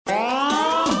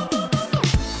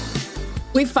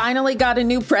We finally got a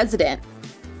new president.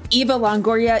 Eva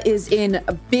Longoria is in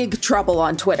big trouble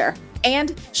on Twitter.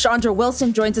 And Chandra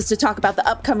Wilson joins us to talk about the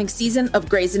upcoming season of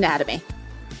Grey's Anatomy.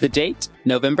 The date,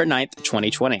 November 9th,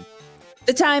 2020.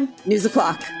 The time, news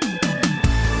o'clock.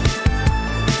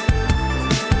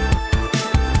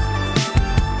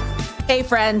 Hey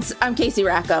friends, I'm Casey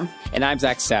Rackham. And I'm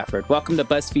Zach Stafford. Welcome to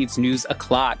BuzzFeed's News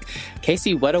O'Clock.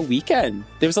 Casey, what a weekend.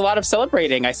 There was a lot of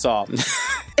celebrating, I saw.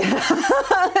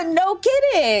 No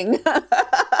kidding.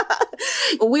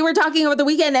 We were talking over the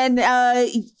weekend and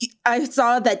I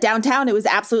saw that downtown, it was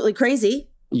absolutely crazy.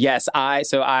 Yes,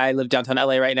 I live downtown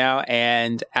LA right now,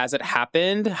 and as it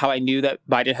happened, how I knew that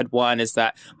Biden had won is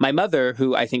that my mother,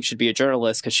 who I think should be a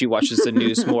journalist because she watches the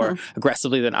news more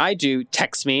aggressively than I do,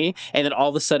 texts me, and then all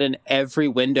of a sudden, every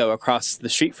window across the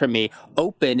street from me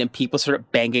opened and people started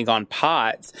banging on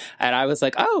pots, and I was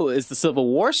like, oh, is the Civil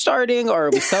War starting, or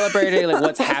are we celebrating? Like,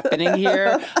 what's happening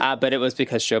here? But it was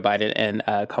because Joe Biden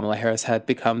and Kamala Harris had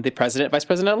become the vice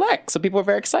president-elect, so people were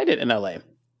very excited in LA.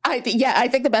 I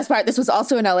think the best part, this was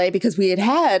also in LA because we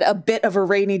had a bit of a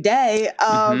rainy day.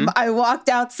 I walked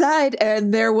outside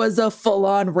and there was a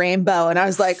full-on rainbow. And I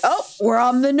was like, oh, we're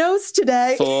on the nose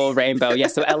today. Full rainbow. Yeah,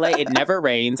 so LA, it never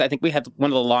rains. I think we had one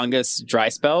of the longest dry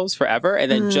spells forever.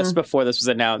 And then just before this was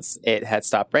announced, it had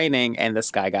stopped raining and the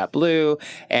sky got blue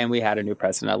and we had a new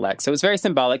president-elect. So it was very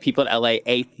symbolic. People in LA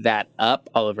ate that up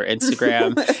all over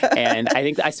Instagram. And I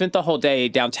think I spent the whole day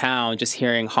downtown just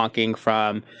hearing honking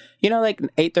from, like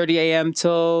 8:30 a.m.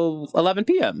 till 11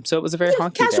 p.m. So it was a very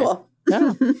honky casual day.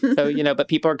 Yeah. So, but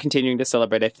people are continuing to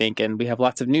celebrate, I think, and we have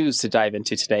lots of news to dive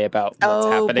into today about what's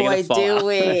happening in the fall. Oh, boy, do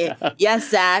we.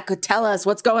 Yes, Zach, tell us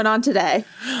what's going on today.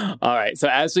 All right. So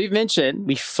as we've mentioned,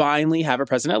 we finally have a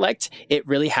president-elect. It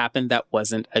really happened. That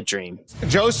wasn't a dream.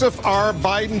 Joseph R.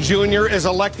 Biden Jr. is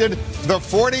elected the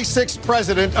 46th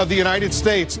president of the United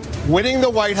States, winning the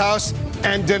White House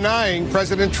and denying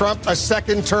President Trump a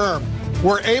second term.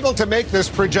 We're able to make this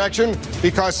projection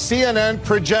because CNN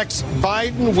projects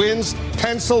Biden wins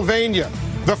Pennsylvania.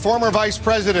 The former vice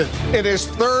president in his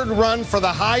third run for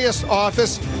the highest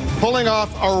office, pulling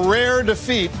off a rare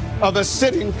defeat of a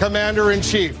sitting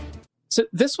commander-in-chief. So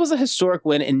this was a historic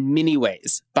win in many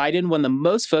ways. Biden won the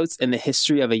most votes in the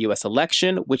history of a U.S.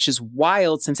 election, which is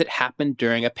wild since it happened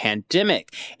during a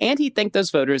pandemic. And he thanked those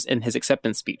voters in his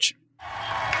acceptance speech.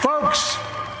 Folks,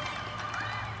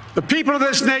 the people of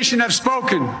this nation have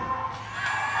spoken.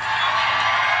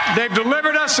 They've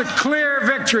delivered us a clear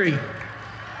victory,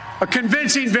 a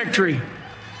convincing victory,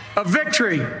 a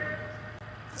victory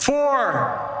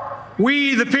for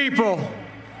we the people.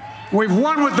 We've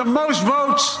won with the most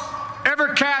votes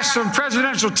ever cast on a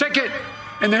presidential ticket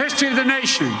in the history of the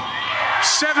nation.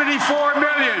 74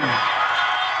 million.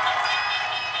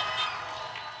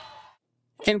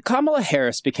 And Kamala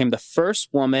Harris became the first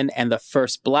woman and the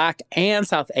first Black and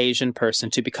South Asian person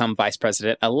to become vice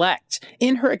president-elect.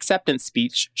 In her acceptance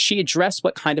speech, she addressed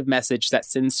what kind of message that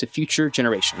sends to future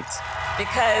generations.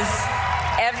 Because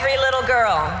every little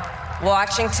girl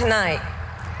watching tonight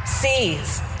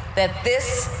sees that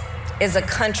this is a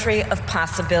country of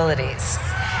possibilities.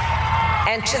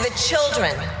 And to the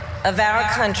children of our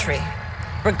country,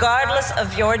 regardless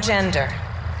of your gender,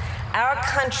 our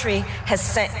country has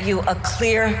sent you a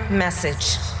clear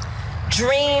message.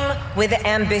 Dream with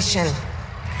ambition,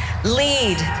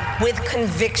 lead with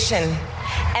conviction,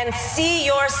 and see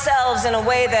yourselves in a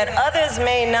way that others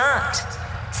may not,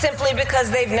 simply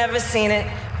because they've never seen it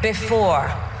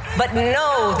before. But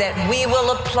know that we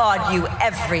will applaud you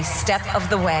every step of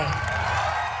the way.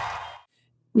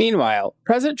 Meanwhile,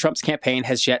 President Trump's campaign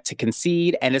has yet to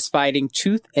concede and is fighting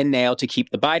tooth and nail to keep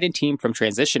the Biden team from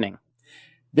transitioning.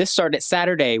 This started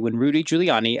Saturday when Rudy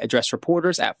Giuliani addressed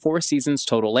reporters at Four Seasons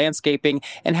Total Landscaping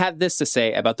and had this to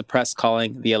say about the press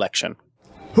calling the election.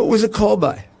 Who was it called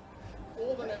by?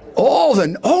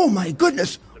 Oh my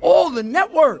goodness, all the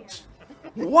networks.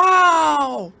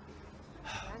 Wow.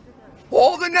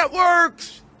 All the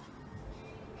networks.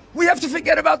 We have to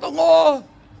forget about the law.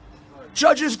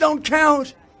 Judges don't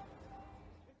count.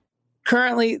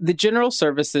 Currently, the General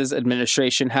Services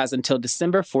Administration has until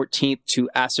December 14th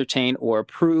to ascertain or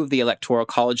approve the Electoral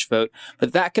College vote,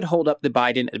 but that could hold up the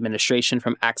Biden administration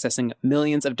from accessing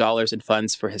millions of dollars in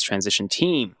funds for his transition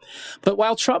team. But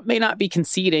while Trump may not be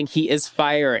conceding, he is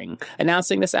firing,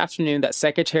 announcing this afternoon that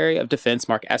Secretary of Defense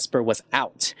Mark Esper was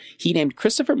out. He named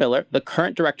Christopher Miller, the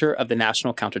current director of the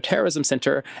National Counterterrorism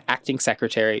Center, acting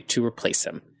secretary to replace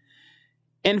him.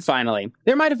 And finally,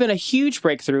 there might have been a huge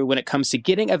breakthrough when it comes to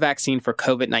getting a vaccine for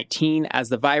COVID-19 as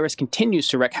the virus continues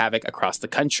to wreak havoc across the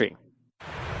country.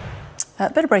 A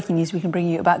bit of breaking news we can bring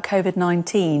you about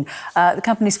COVID-19. The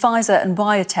companies Pfizer and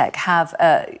BioNTech have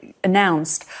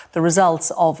announced the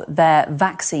results of their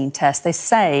vaccine test. They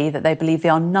say that they believe they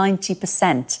are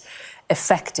 90%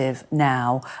 effective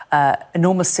now.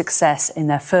 Enormous success in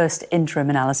their first interim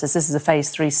analysis. This is a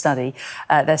phase 3 study.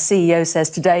 Their CEO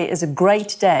says today is a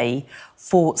great day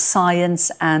for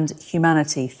science and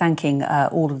humanity, thanking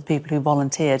all of the people who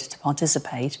volunteered to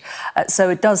participate. So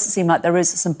it does seem like there is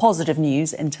some positive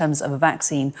news in terms of a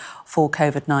vaccine for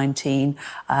COVID-19.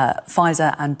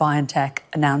 Pfizer and BioNTech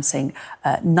announcing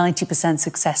 90%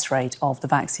 success rate of the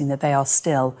vaccine that they are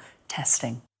still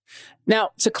testing.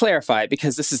 Now, to clarify,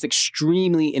 because this is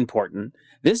extremely important,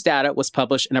 this data was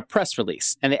published in a press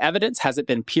release, and the evidence hasn't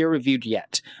been peer-reviewed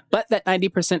yet. But that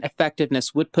 90%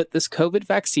 effectiveness would put this COVID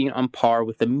vaccine on par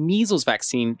with the measles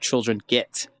vaccine children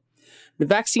get. The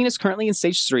vaccine is currently in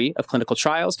stage 3 of clinical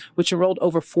trials, which enrolled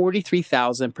over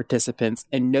 43,000 participants,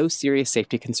 and no serious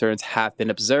safety concerns have been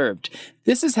observed.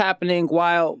 This is happening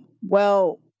while,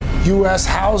 well... U.S.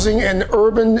 Housing and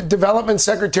Urban Development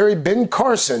Secretary Ben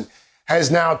Carson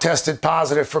has now tested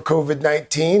positive for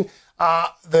COVID-19.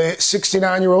 The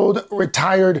 69-year-old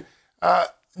retired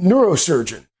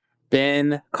neurosurgeon.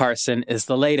 Ben Carson is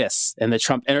the latest in the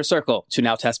Trump inner circle to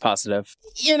now test positive.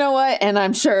 You know what? And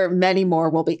I'm sure many more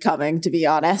will be coming, to be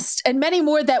honest. And many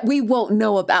more that we won't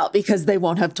know about because they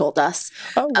won't have told us.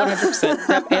 Oh, 100%.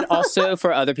 Yep. And also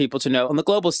for other people to know, on the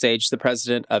global stage, the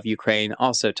president of Ukraine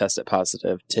also tested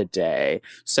positive today.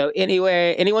 So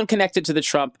anyway, anyone connected to the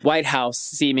Trump White House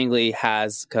seemingly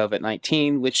has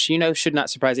COVID-19, which, you know, should not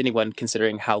surprise anyone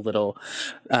considering how little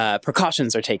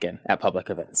precautions are taken at public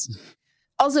events.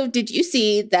 Also, did you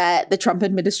see that the Trump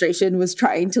administration was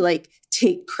trying to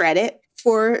take credit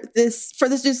for this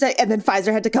news, and then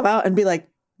Pfizer had to come out and be like,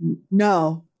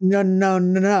 no. They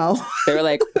were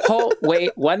like, oh,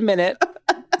 wait, 1 minute.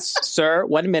 Sir,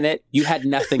 1 minute. You had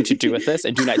nothing to do with this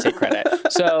and do not take credit.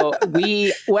 So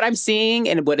what I'm seeing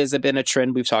and what has been a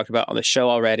trend we've talked about on the show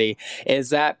already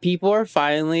is that people are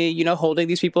finally, holding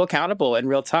these people accountable in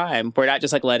real time. We're not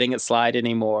just letting it slide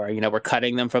anymore. We're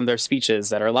cutting them from their speeches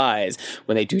that are lies.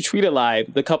 When they do tweet a lie,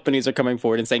 the companies are coming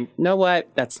forward and saying, you know what?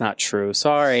 That's not true.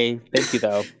 Sorry. Thank you,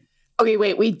 though. Okay,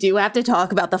 wait, we do have to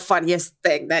talk about the funniest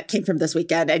thing that came from this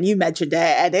weekend, and you mentioned it,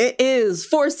 and it is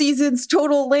Four Seasons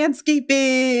Total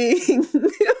Landscaping.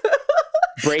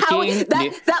 Breaking.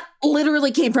 That literally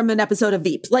came from an episode of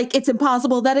Veep. It's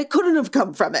impossible that it couldn't have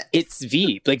come from it. It's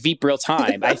Veep, Veep real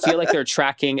time. I feel like they're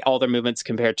tracking all their movements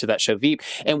compared to that show Veep.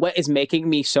 And what is making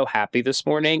me so happy this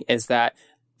morning is that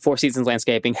Four Seasons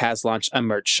Landscaping has launched a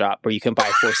merch shop where you can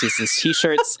buy Four Seasons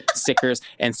t-shirts, stickers,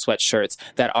 and sweatshirts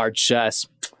that are just...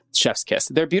 chef's kiss.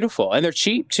 They're beautiful and they're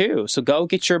cheap too. So go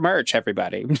get your merch,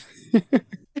 everybody.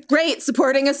 Great.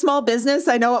 Supporting a small business.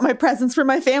 I know what my presents for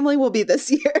my family will be this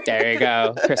year. There you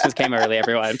go. Christmas came early,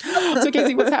 everyone. So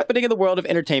Casey, what's happening in the world of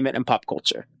entertainment and pop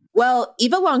culture? Well,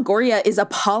 Eva Longoria is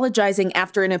apologizing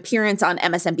after an appearance on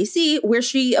MSNBC where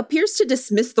she appears to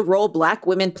dismiss the role Black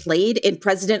women played in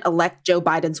President-elect Joe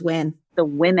Biden's win. The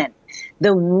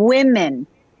women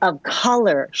of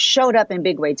color showed up in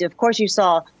big ways. Of course, you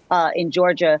saw in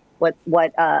Georgia what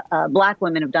Black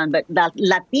women have done, but the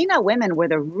Latina women were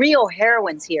the real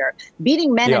heroines here,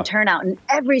 beating men in turnout in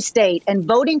every state and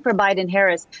voting for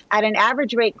Biden-Harris at an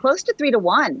average rate close to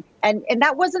 3-1. And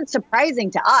that wasn't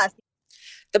surprising to us.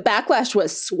 The backlash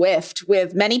was swift,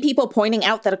 with many people pointing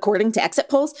out that according to exit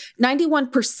polls,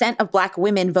 91% of Black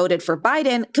women voted for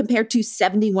Biden compared to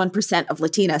 71% of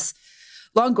Latinas.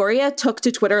 Longoria took to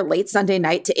Twitter late Sunday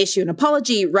night to issue an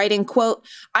apology, writing, quote,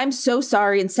 "I'm so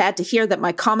sorry and sad to hear that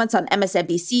my comments on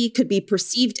MSNBC could be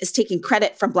perceived as taking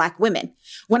credit from Black women.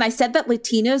 When I said that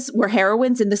Latinas were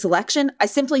heroines in this election, I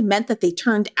simply meant that they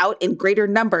turned out in greater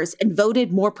numbers and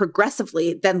voted more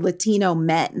progressively than Latino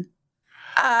men."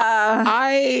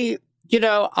 I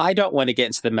don't want to get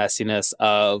into the messiness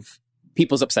of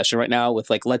people's obsession right now with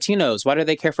Latinos. Why do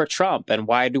they care for Trump? And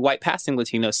why do white passing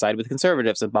Latinos side with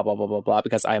conservatives and blah, blah, blah, blah, blah,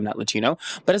 because I am not Latino.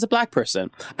 But as a Black person,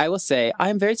 I will say I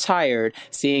am very tired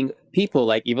seeing people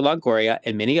like Eva Longoria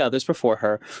and many others before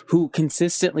her who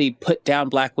consistently put down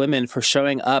Black women for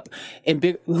showing up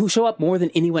who show up more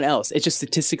than anyone else. It's just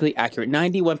statistically accurate.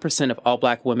 91% of all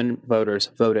Black women voters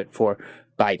voted for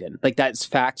Biden. That's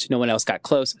fact. No one else got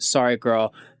close. Sorry,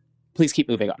 girl. Please keep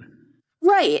moving on.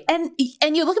 Right. And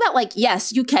you look at that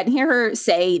yes, you can hear her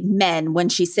say men when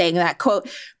she's saying that quote,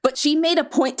 but she made a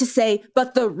point to say,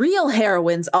 but the real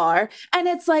heroines are. And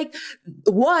it's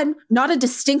one, not a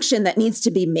distinction that needs to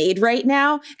be made right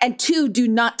now. And two, do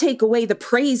not take away the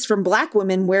praise from Black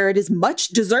women where it is much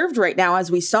deserved right now, as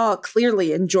we saw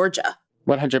clearly in Georgia.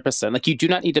 100%. Like, you do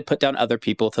not need to put down other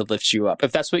people to lift you up.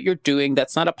 If that's what you're doing,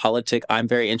 that's not a politic I'm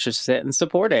very interested in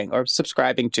supporting or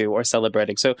subscribing to or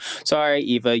celebrating. So sorry,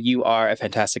 Eva, you are a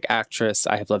fantastic actress.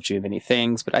 I have loved you in many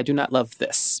things, but I do not love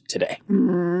this today.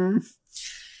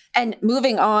 And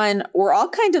moving on, we're all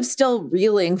kind of still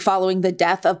reeling following the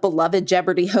death of beloved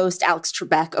Jeopardy host Alex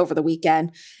Trebek over the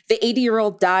weekend. The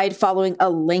 80-year-old died following a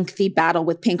lengthy battle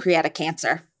with pancreatic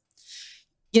cancer.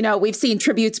 You know, we've seen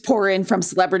tributes pour in from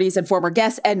celebrities and former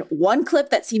guests, and one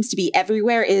clip that seems to be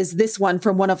everywhere is this one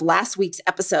from one of last week's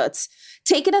episodes.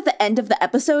 Taken at the end of the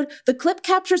episode, the clip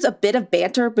captures a bit of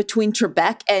banter between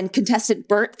Trebek and contestant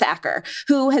Burt Thacker,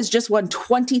 who has just won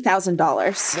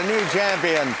 $20,000. The new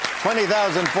champion,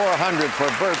 $20,400 for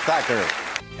Burt Thacker.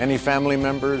 Any family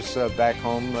members back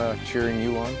home cheering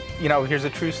you on? You know, here's a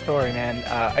true story, man.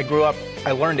 I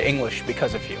learned English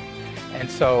because of you. And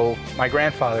so my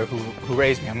grandfather, who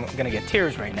raised me, I'm going to get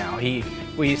tears right now. I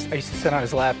used to sit on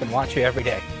his lap and watch you every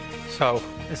day. So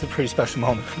it's a pretty special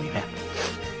moment for me, man.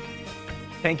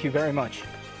 Thank you very much.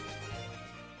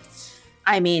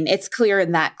 I mean, it's clear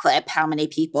in that clip how many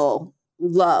people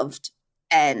loved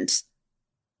and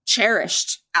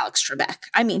cherished Alex Trebek.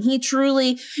 I mean, he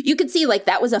truly, you could see like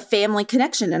that was a family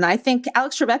connection. And I think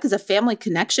Alex Trebek is a family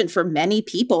connection for many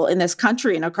people in this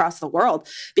country and across the world,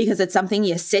 because it's something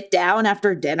you sit down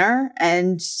after dinner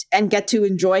and get to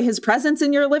enjoy his presence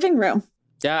in your living room.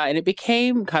 Yeah, and it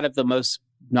became kind of the most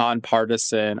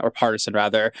nonpartisan, or partisan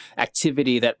rather,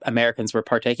 activity that Americans were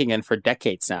partaking in for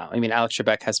decades now. I mean, Alex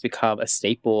Trebek has become a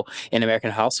staple in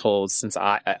American households since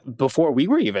before we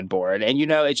were even born. And, you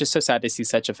know, it's just so sad to see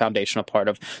such a foundational part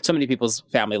of so many people's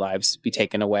family lives be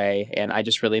taken away. And I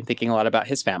just really am thinking a lot about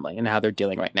his family and how they're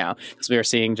dealing right now, because we are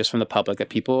seeing just from the public that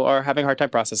people are having a hard time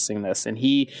processing this. And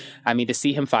to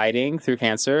see him fighting through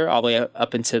cancer all the way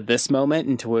up into this moment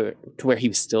and to where he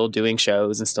was still doing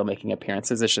shows and still making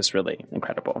appearances, it's just really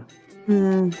incredible.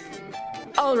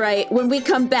 All right, when we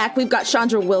come back, we've got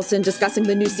Chandra Wilson discussing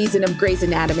the new season of Grey's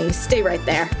Anatomy. Stay right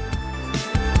there.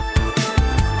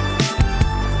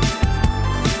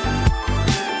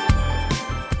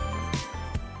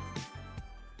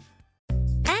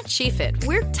 At SheFit,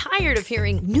 we're tired of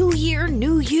hearing new year,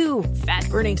 new you,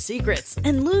 fat-burning secrets,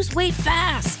 and lose weight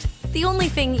fast. The only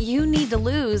thing you need to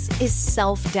lose is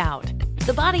self-doubt.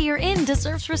 The body you're in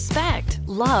deserves respect,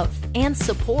 love, and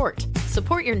support.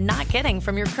 Support you're not getting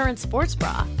from your current sports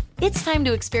bra. It's time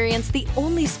to experience the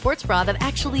only sports bra that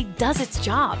actually does its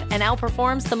job and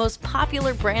outperforms the most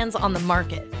popular brands on the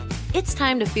market. It's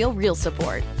time to feel real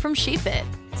support from SheFit.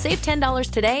 Save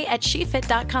 $10 today at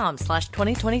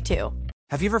SheFit.com/2022.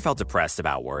 Have you ever felt depressed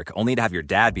about work, only to have your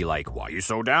dad be like, "Why are you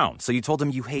so down?" So you told him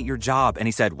you hate your job, and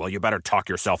he said, "Well, you better talk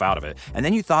yourself out of it." And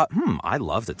then you thought, I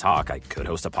love to talk. I could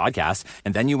host a podcast.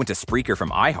 And then you went to Spreaker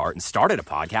from iHeart and started a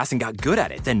podcast and got good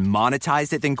at it, then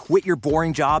monetized it, then quit your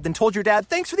boring job, then told your dad,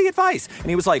 "Thanks for the advice." And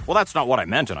he was like, "Well, that's not what I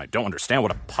meant, and I don't understand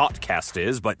what a podcast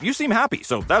is, but you seem happy,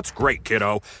 so that's great,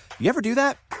 kiddo." You ever do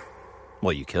that?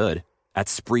 Well, you could. At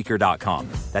Spreaker.com.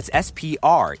 That's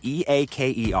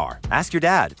Spreaker. Ask your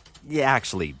dad. You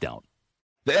actually don't.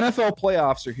 The NFL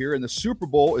playoffs are here, and the Super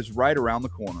Bowl is right around the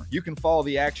corner. You can follow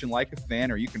the action like a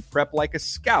fan, or you can prep like a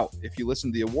scout if you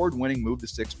listen to the award-winning Move the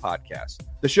Sticks podcast.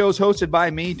 The show is hosted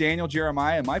by me, Daniel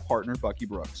Jeremiah, and my partner, Bucky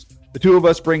Brooks. The two of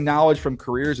us bring knowledge from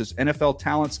careers as NFL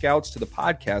talent scouts to the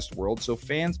podcast world so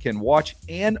fans can watch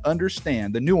and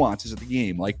understand the nuances of the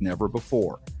game like never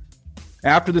before.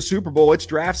 After the Super Bowl, it's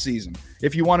draft season.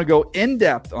 If you want to go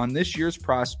in-depth on this year's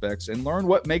prospects and learn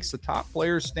what makes the top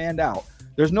players stand out,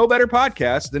 there's no better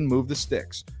podcast than Move the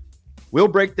Sticks. We'll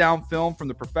break down film from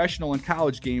the professional and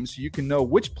college games so you can know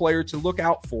which player to look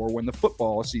out for when the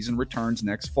football season returns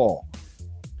next fall.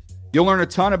 You'll learn a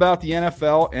ton about the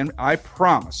NFL, and I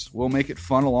promise we'll make it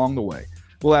fun along the way.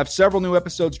 We'll have several new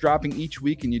episodes dropping each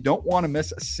week, and you don't want to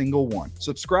miss a single one.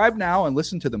 Subscribe now and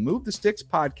listen to the Move the Sticks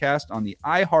podcast on the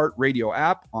iHeartRadio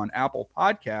app, on Apple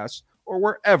Podcasts, or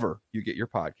wherever you get your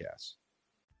podcasts.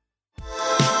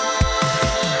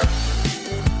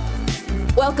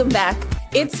 Welcome back.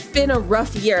 It's been a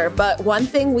rough year, but one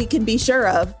thing we can be sure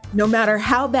of, no matter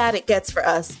how bad it gets for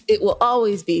us, it will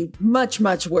always be much,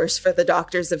 much worse for the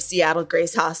doctors of Seattle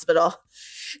Grace Hospital.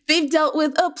 They've dealt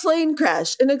with a plane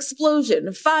crash, an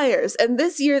explosion, fires, and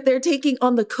this year they're taking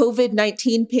on the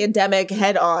COVID-19 pandemic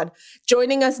head on.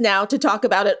 Joining us now to talk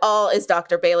about it all is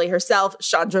Dr. Bailey herself,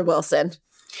 Chandra Wilson.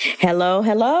 Hello,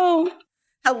 hello.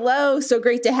 Hello, so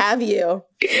great to have you.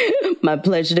 My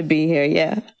pleasure to be here,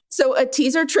 yeah. So a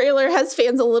teaser trailer has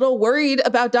fans a little worried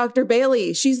about Dr.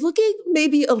 Bailey. She's looking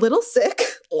maybe a little sick,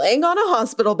 laying on a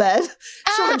hospital bed.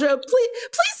 Chandra,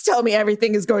 please tell me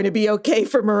everything is going to be okay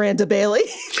for Miranda Bailey.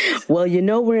 Well,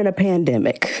 we're in a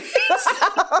pandemic.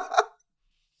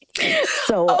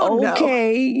 So,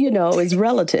 is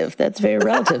relative. That's very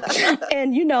relative.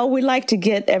 And, we like to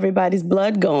get everybody's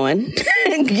blood going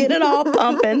and get it all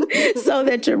pumping so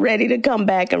that you're ready to come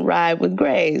back and ride with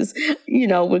Grey's.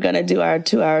 We're going to do our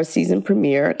 2-hour season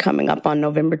premiere coming up on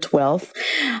November 12th.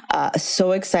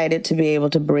 So excited to be able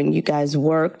to bring you guys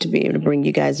work, to be able to bring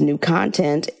you guys new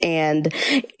content. And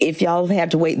if y'all have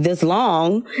had to wait this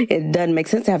long, it doesn't make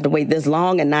sense to have to wait this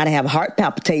long and not have heart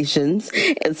palpitations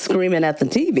and screaming at the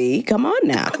TV. Come on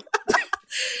now.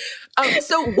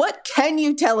 So what can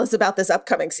you tell us about this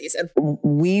upcoming season?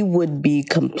 We would be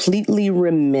completely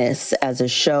remiss as a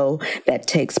show that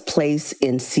takes place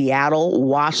in Seattle,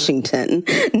 Washington,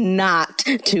 not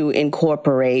to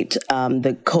incorporate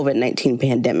the COVID-19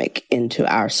 pandemic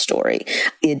into our story.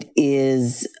 It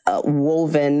is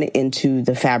woven into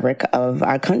the fabric of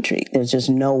our country. There's just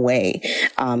no way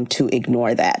to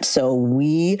ignore that. So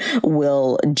we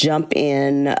will jump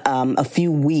in a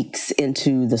few weeks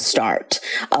into the start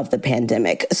of the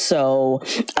pandemic. So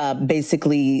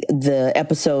basically the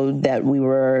episode that we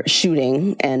were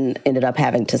shooting and ended up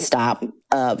having to stop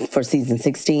for season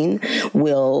 16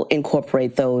 will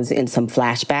incorporate those in some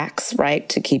flashbacks, right?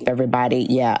 To keep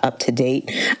everybody, up to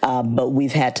date. But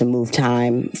we've had to move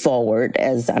time forward,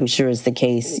 as I'm sure is the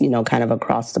case, kind of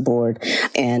across the board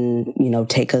and,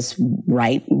 take us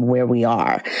right where we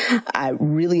are. I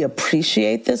really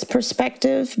appreciate this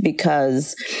perspective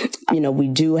because, we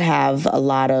do have a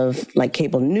lot of like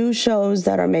cable news shows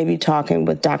that are maybe talking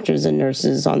with doctors and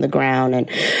nurses on the ground.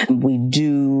 And we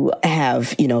do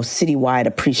have, citywide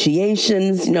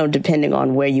appreciations, depending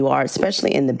on where you are,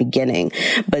 especially in the beginning.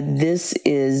 But this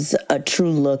is a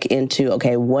true look into,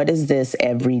 okay, what is this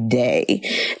every day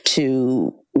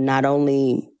to not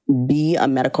only be a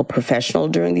medical professional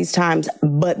during these times,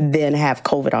 but then have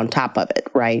COVID on top of it,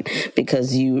 right?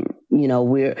 Because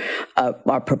we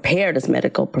are prepared as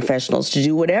medical professionals to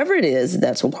do whatever it is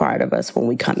that's required of us when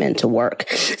we come into work.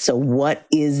 So what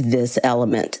is this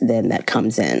element then that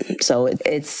comes in? So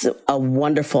it's a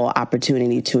wonderful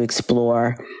opportunity to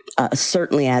explore,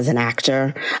 certainly as an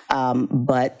actor,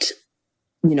 but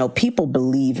people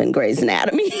believe in Grey's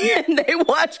Anatomy and they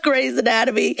watch Grey's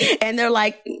Anatomy and they're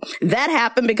like, that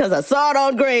happened because I saw it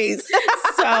on Grey's.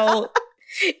 So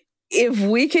if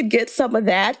we could get some of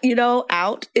that,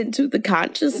 out into the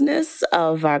consciousness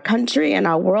of our country and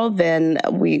our world, then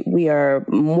we are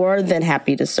more than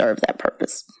happy to serve that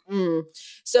purpose.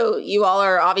 So you all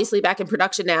are obviously back in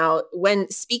production now. When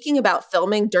speaking about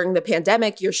filming during the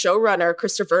pandemic, your showrunner,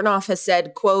 Krista Vernoff, has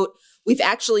said, quote, "We've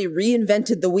actually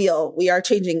reinvented the wheel. We are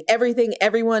changing everything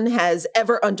everyone has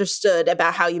ever understood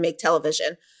about how you make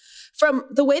television." From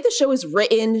the way the show is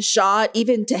written, shot,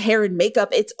 even to hair and makeup,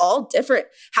 it's all different.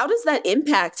 How does that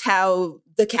impact how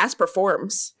the cast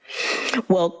performs?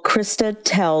 Well, Krista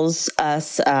tells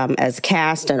us as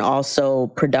cast and also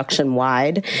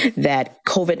production-wide that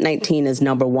COVID-19 is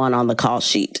number one on the call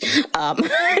sheet.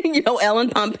 Ellen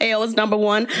Pompeo is number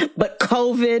one, but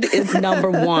COVID is number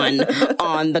one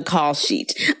on the call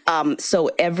sheet. So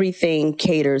everything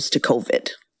caters to COVID.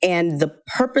 And the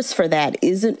purpose for that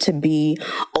isn't to be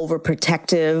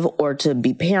overprotective or to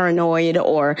be paranoid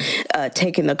or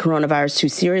taking the coronavirus too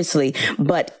seriously,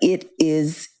 but it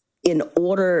is in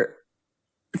order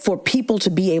for people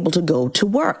to be able to go to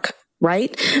work.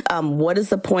 Right? What is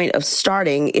the point of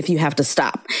starting if you have to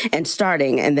stop, and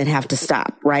starting and then have to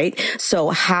stop, right? So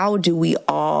how do we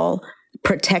all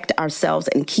protect ourselves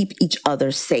and keep each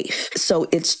other safe? So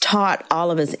it's taught all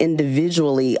of us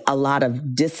individually a lot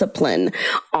of discipline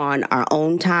on our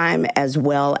own time as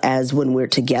well as when we're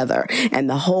together. And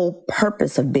the whole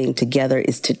purpose of being together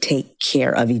is to take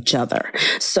care of each other.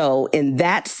 So in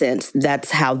that sense,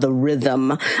 that's how the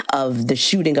rhythm of the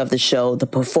shooting of the show, the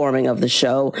performing of the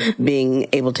show, being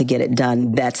able to get it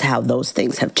done, that's how those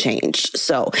things have changed.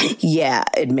 So yeah,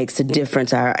 it makes a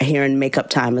difference. Our hair and makeup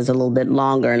time is a little bit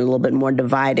longer and a little bit more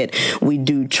divided. We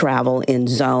do travel in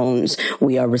zones.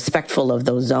 We are respectful of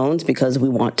those zones because we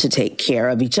want to take care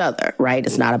of each other, right?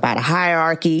 It's not about a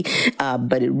hierarchy,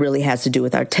 but it really has to do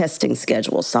with our testing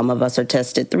schedule. Some of us are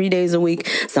tested 3 days a week.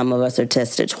 Some of us are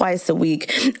tested twice a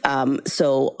week.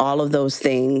 So all of those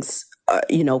things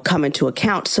come into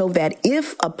account so that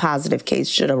if a positive case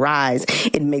should arise,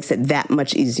 it makes it that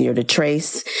much easier to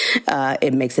trace.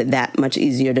 It makes it that much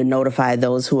easier to notify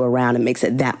those who are around. It makes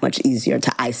it that much easier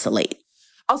to isolate.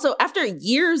 Also, after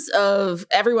years of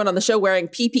everyone on the show wearing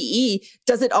PPE,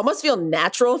 does it almost feel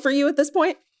natural for you at this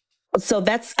point? So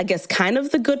that's, I guess, kind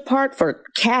of the good part for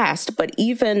cast. But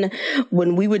even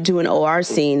when we would do an OR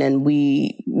scene and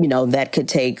that could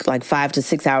take like 5 to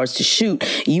 6 hours to shoot,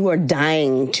 you are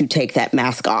dying to take that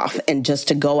mask off and just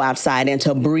to go outside and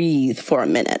to breathe for a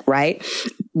minute, right?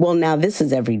 Well, now this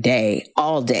is every day,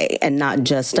 all day, and not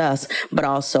just us, but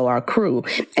also our crew.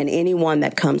 And anyone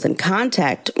that comes in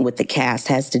contact with the cast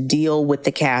has to deal with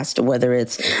the cast, whether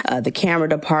it's the camera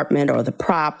department or the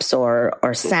props or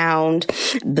sound,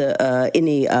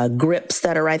 any grips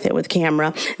that are right there with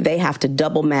camera. They have to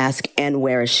double mask and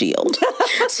wear a shield.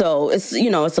 So it's,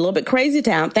 it's a little bit crazy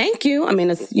town. Thank you. I mean,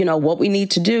 it's, what we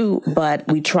need to do, but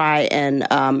we try and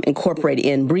incorporate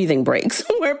in breathing breaks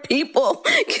where people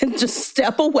can just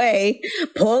step away,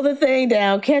 pull the thing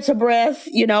down, catch a breath,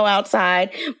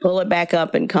 outside, pull it back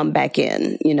up and come back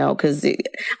in, because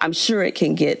I'm sure it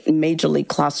can get majorly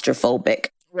claustrophobic.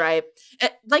 Right.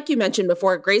 Like you mentioned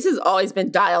before, Grey's has always been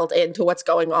dialed into what's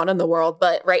going on in the world.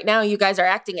 But right now, you guys are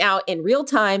acting out in real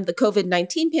time the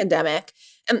COVID-19 pandemic.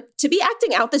 And to be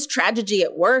acting out this tragedy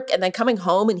at work and then coming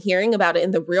home and hearing about it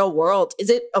in the real world,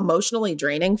 is it emotionally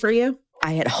draining for you?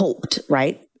 I had hoped,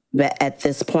 right? At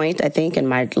this point, I think, in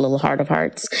my little heart of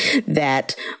hearts,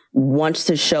 that once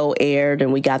the show aired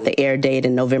and we got the air date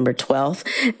in November 12th,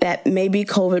 that maybe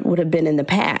COVID would have been in the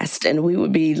past and we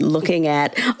would be looking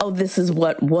at, this is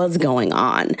what was going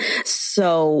on.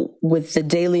 So with the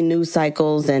daily news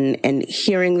cycles and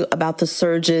hearing about the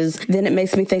surges, then it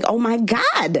makes me think, oh my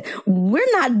God,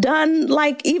 we're not done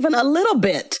like even a little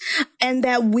bit. And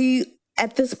that we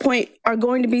at this point are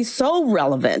going to be so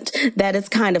relevant that it's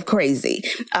kind of crazy.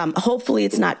 Hopefully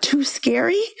it's not too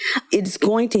scary. It's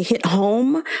going to hit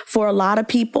home for a lot of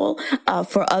people.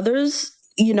 For others,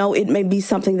 it may be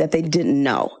something that they didn't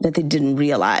know, that they didn't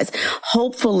realize.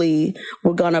 Hopefully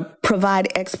we're going to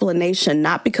provide explanation,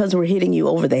 not because we're hitting you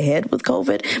over the head with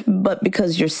COVID, but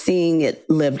because you're seeing it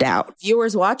lived out.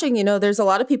 Viewers watching, there's a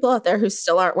lot of people out there who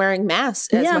still aren't wearing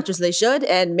masks as much as they should.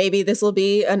 And maybe this will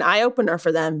be an eye opener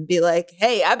for them. Be like,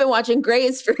 hey, I've been watching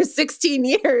Grey's for 16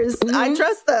 years. Mm-hmm. I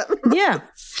trust them. Yeah.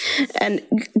 And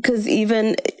because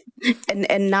even...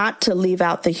 And not to leave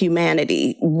out the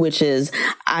humanity, which is,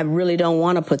 I really don't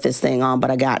want to put this thing on,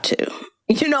 but I got to.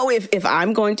 If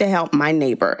I'm going to help my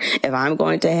neighbor, if I'm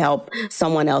going to help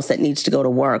someone else that needs to go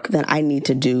to work, then I need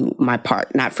to do my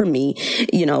part, not for me.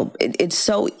 It's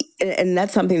so, and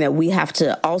that's something that we have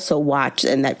to also watch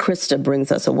and that Krista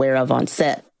brings us aware of on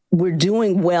set. We're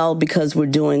doing well because we're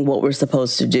doing what we're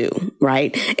supposed to do,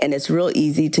 right? And it's real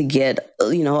easy to get, a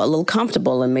little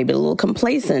comfortable and maybe a little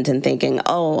complacent and thinking,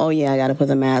 oh yeah, I got to put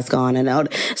the mask on. And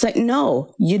it's like,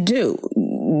 no, you do.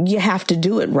 You have to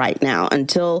do it right now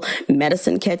until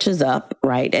medicine catches up,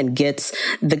 right, and gets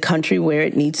the country where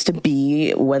it needs to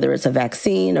be, whether it's a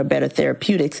vaccine or better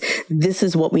therapeutics. This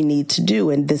is what we need to do.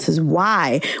 And this is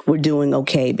why we're doing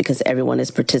okay, because everyone is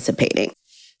participating.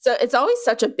 So it's always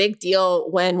such a big deal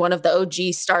when one of the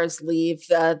OG stars leave.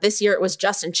 This year it was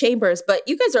Justin Chambers, but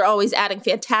you guys are always adding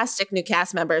fantastic new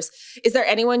cast members. Is there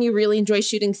anyone you really enjoy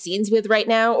shooting scenes with right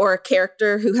now, or a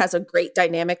character who has a great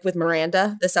dynamic with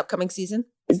Miranda this upcoming season?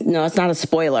 No, it's not a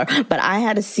spoiler, but I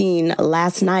had a scene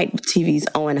last night with TV's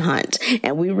Owen Hunt,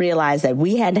 and we realized that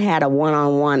we hadn't had a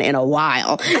one-on-one in a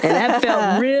while, and that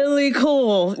felt really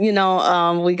cool.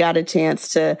 We got a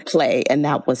chance to play, and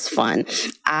that was fun.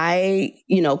 I,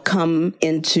 come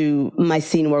into my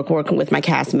scene working with my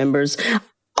cast members,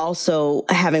 also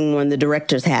having worn the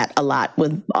director's hat a lot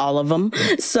with all of them.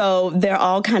 So they're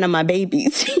all kind of my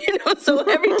babies, so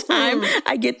every time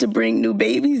I get to bring new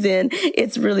babies in,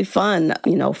 it's really fun,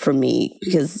 for me,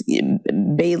 because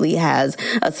Bailey has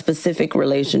a specific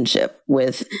relationship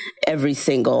with every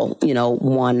single,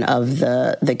 one of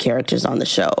the characters on the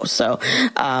show. So,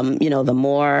 the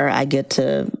more I get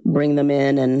to bring them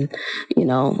in and,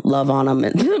 love on them,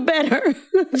 the better.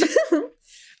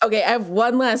 Okay, I have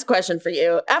one last question for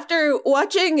you. After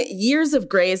watching years of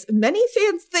Grey's, many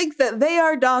fans think that they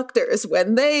are doctors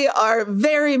when they are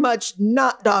very much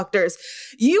not doctors.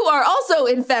 You are also,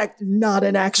 in fact, not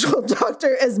an actual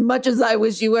doctor, as much as I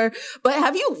wish you were. But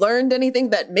have you learned anything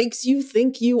that makes you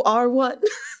think you are one?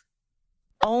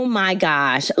 Oh my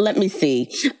gosh. Let me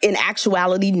see. In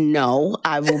actuality, no.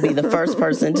 I will be the first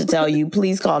person to tell you,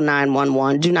 please call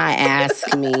 911. Do not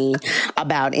ask me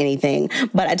about anything.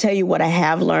 But I tell you what I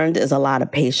have learned is a lot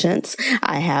of patience.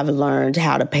 I have learned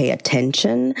how to pay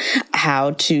attention,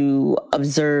 how to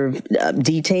observe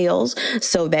details,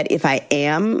 so that if I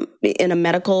am in a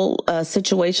medical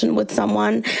situation with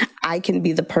someone, I can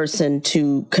be the person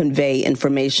to convey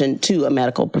information to a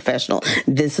medical professional.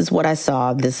 This is what I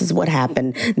saw. This is what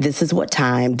happened. This is what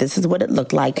time. This is what it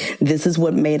looked like. This is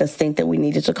what made us think that we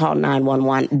needed to call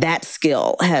 911. That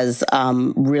skill has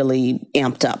really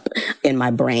amped up in my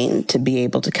brain to be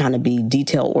able to kind of be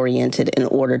detail oriented in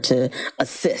order to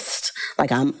assist.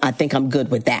 Like I think I'm good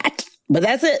with that. But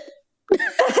that's it.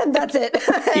 That's it.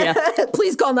 Yeah.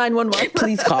 Please call 911.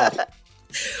 Please call.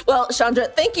 Well, Chandra,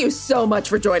 thank you so much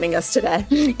for joining us today.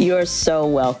 You're so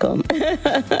welcome.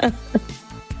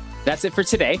 That's it for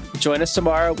today. Join us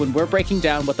tomorrow when we're breaking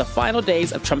down what the final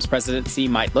days of Trump's presidency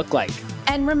might look like.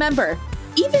 And remember,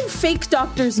 even fake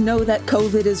doctors know that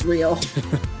COVID is real.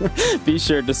 Be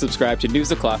sure to subscribe to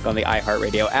News O'Clock on the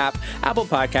iHeartRadio app, Apple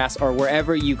Podcasts, or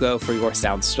wherever you go for your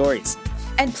sound stories.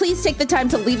 And please take the time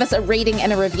to leave us a rating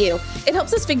and a review. It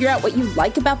helps us figure out what you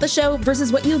like about the show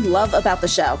versus what you love about the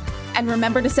show. And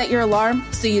remember to set your alarm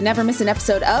so you never miss an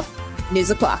episode of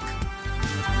News O'Clock.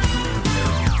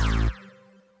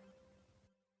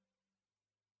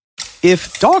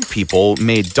 If dog people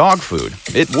made dog food,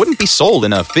 it wouldn't be sold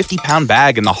in a 50-pound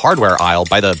bag in the hardware aisle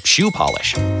by the shoe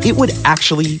polish. It would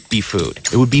actually be food.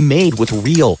 It would be made with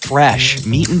real, fresh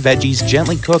meat and veggies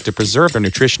gently cooked to preserve their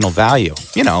nutritional value.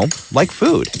 You know, like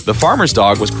food. The Farmer's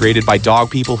Dog was created by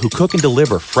dog people who cook and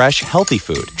deliver fresh, healthy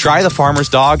food. Try the Farmer's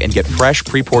Dog and get fresh,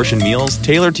 pre-portioned meals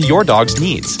tailored to your dog's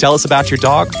needs. Tell us about your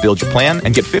dog, build your plan,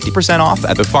 and get 50% off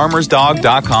at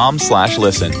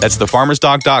thefarmersdog.com/listen. That's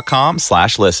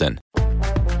thefarmersdog.com/listen.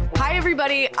 Hi,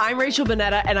 everybody. I'm Rachel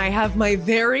Bonnetta, and I have my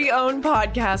very own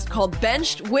podcast called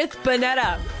Benched with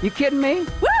Bonnetta. You kidding me?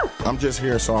 Woo! I'm just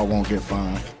here so I won't get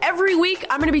fined. Every week,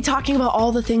 I'm going to be talking about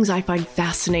all the things I find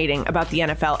fascinating about the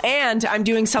NFL, and I'm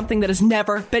doing something that has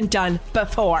never been done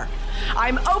before.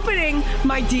 I'm opening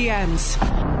my DMs.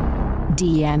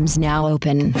 DMs now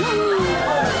open.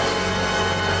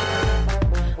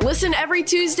 Listen every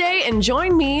Tuesday and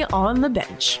join me on the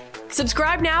bench.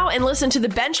 Subscribe now and listen to the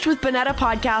Benched with Bonnetta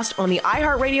podcast on the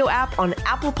iHeartRadio app, on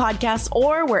Apple Podcasts,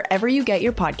 or wherever you get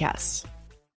your podcasts.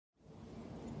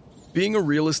 Being a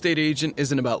real estate agent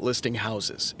isn't about listing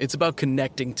houses. It's about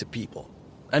connecting to people.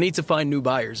 I need to find new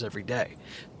buyers every day,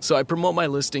 so I promote my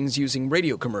listings using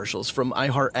radio commercials from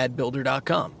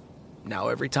iHeartAdBuilder.com. Now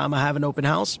every time I have an open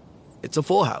house, it's a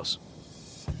full house.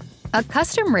 A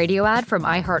custom radio ad from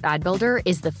iHeartAdBuilder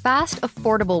is the fast,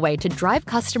 affordable way to drive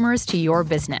customers to your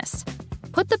business.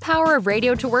 Put the power of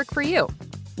radio to work for you.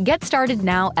 Get started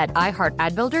now at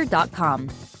iHeartAdBuilder.com.